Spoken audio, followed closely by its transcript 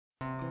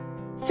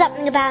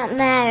something about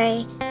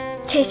Mary.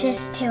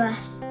 Totus2us.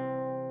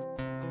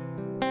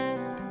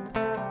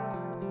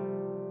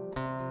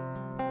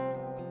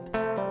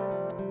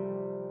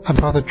 I'm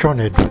Father John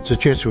Edwards, a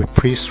Jesuit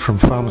priest from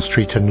Farmer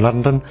Street in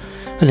London,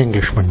 an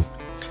Englishman.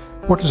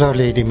 What does Our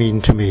Lady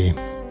mean to me?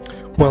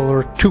 Well, there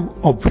are two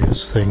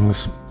obvious things.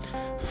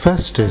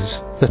 First is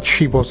that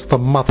she was the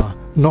mother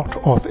not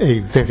of a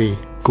very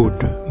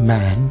good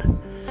man,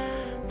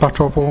 but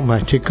of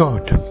Almighty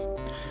God.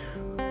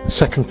 The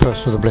second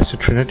person of the Blessed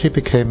Trinity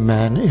became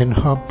man in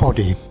her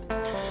body.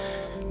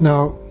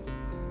 Now,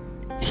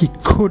 he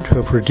could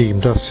have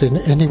redeemed us in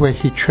any way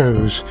he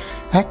chose.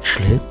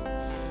 Actually,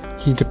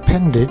 he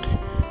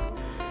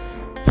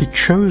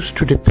chose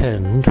to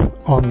depend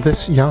on this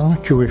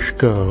young Jewish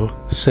girl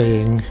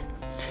saying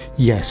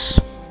yes.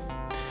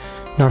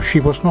 Now, she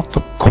was not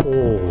the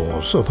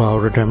cause of our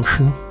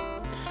redemption.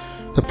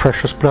 The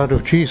precious blood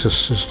of Jesus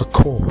is the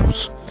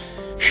cause.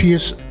 She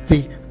is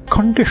the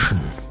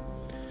condition.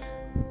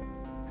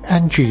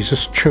 And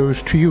Jesus chose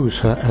to use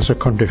her as a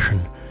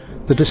condition.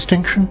 The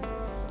distinction?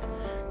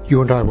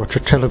 You and I watch a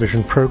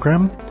television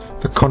program.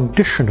 The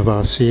condition of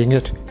our seeing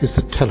it is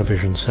the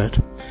television set.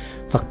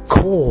 The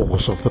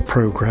cause of the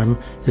program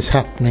is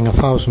happening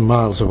 1,000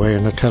 miles away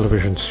in a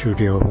television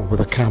studio with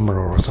a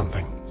camera or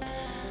something.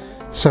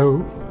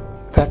 So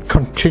that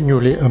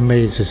continually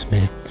amazes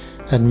me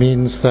and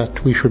means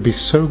that we should be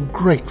so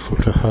grateful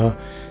to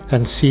her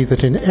and see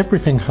that in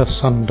everything her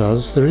Son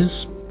does there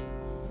is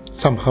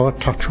somehow a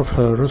touch of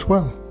her as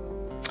well.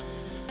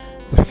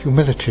 The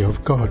humility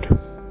of God.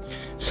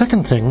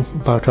 Second thing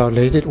about Our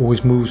Lady that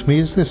always moves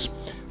me is this.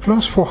 For the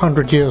last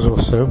 400 years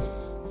or so,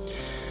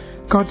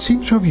 God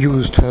seems to have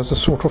used her as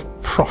a sort of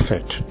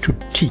prophet to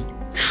teach.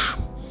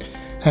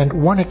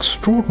 And one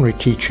extraordinary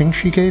teaching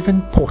she gave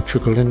in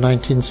Portugal in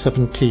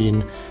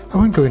 1917. I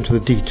won't go into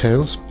the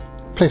details.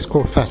 A place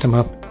called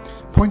Fatima.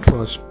 Point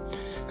was,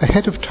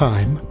 ahead of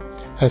time,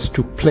 as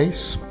to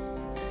place,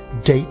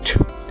 date,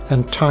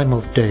 and time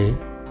of day,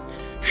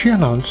 she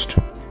announced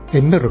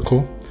a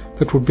miracle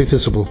that would be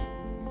visible.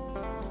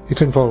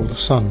 It involved the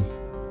sun.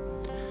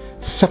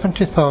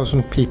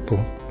 70,000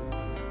 people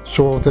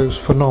saw those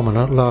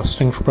phenomena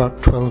lasting for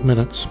about 12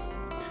 minutes.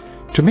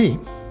 To me,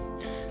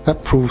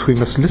 that proves we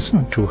must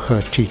listen to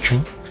her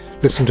teaching,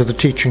 listen to the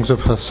teachings of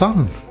her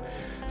Son,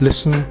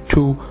 listen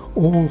to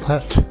all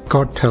that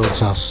God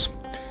tells us.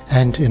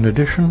 And in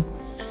addition,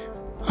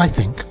 I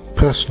think,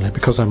 personally,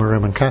 because I'm a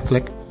Roman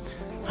Catholic,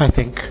 I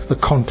think the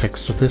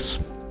context of this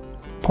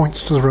points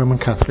to the Roman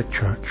Catholic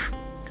Church.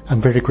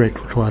 I'm very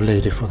grateful to Our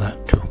Lady for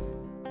that too.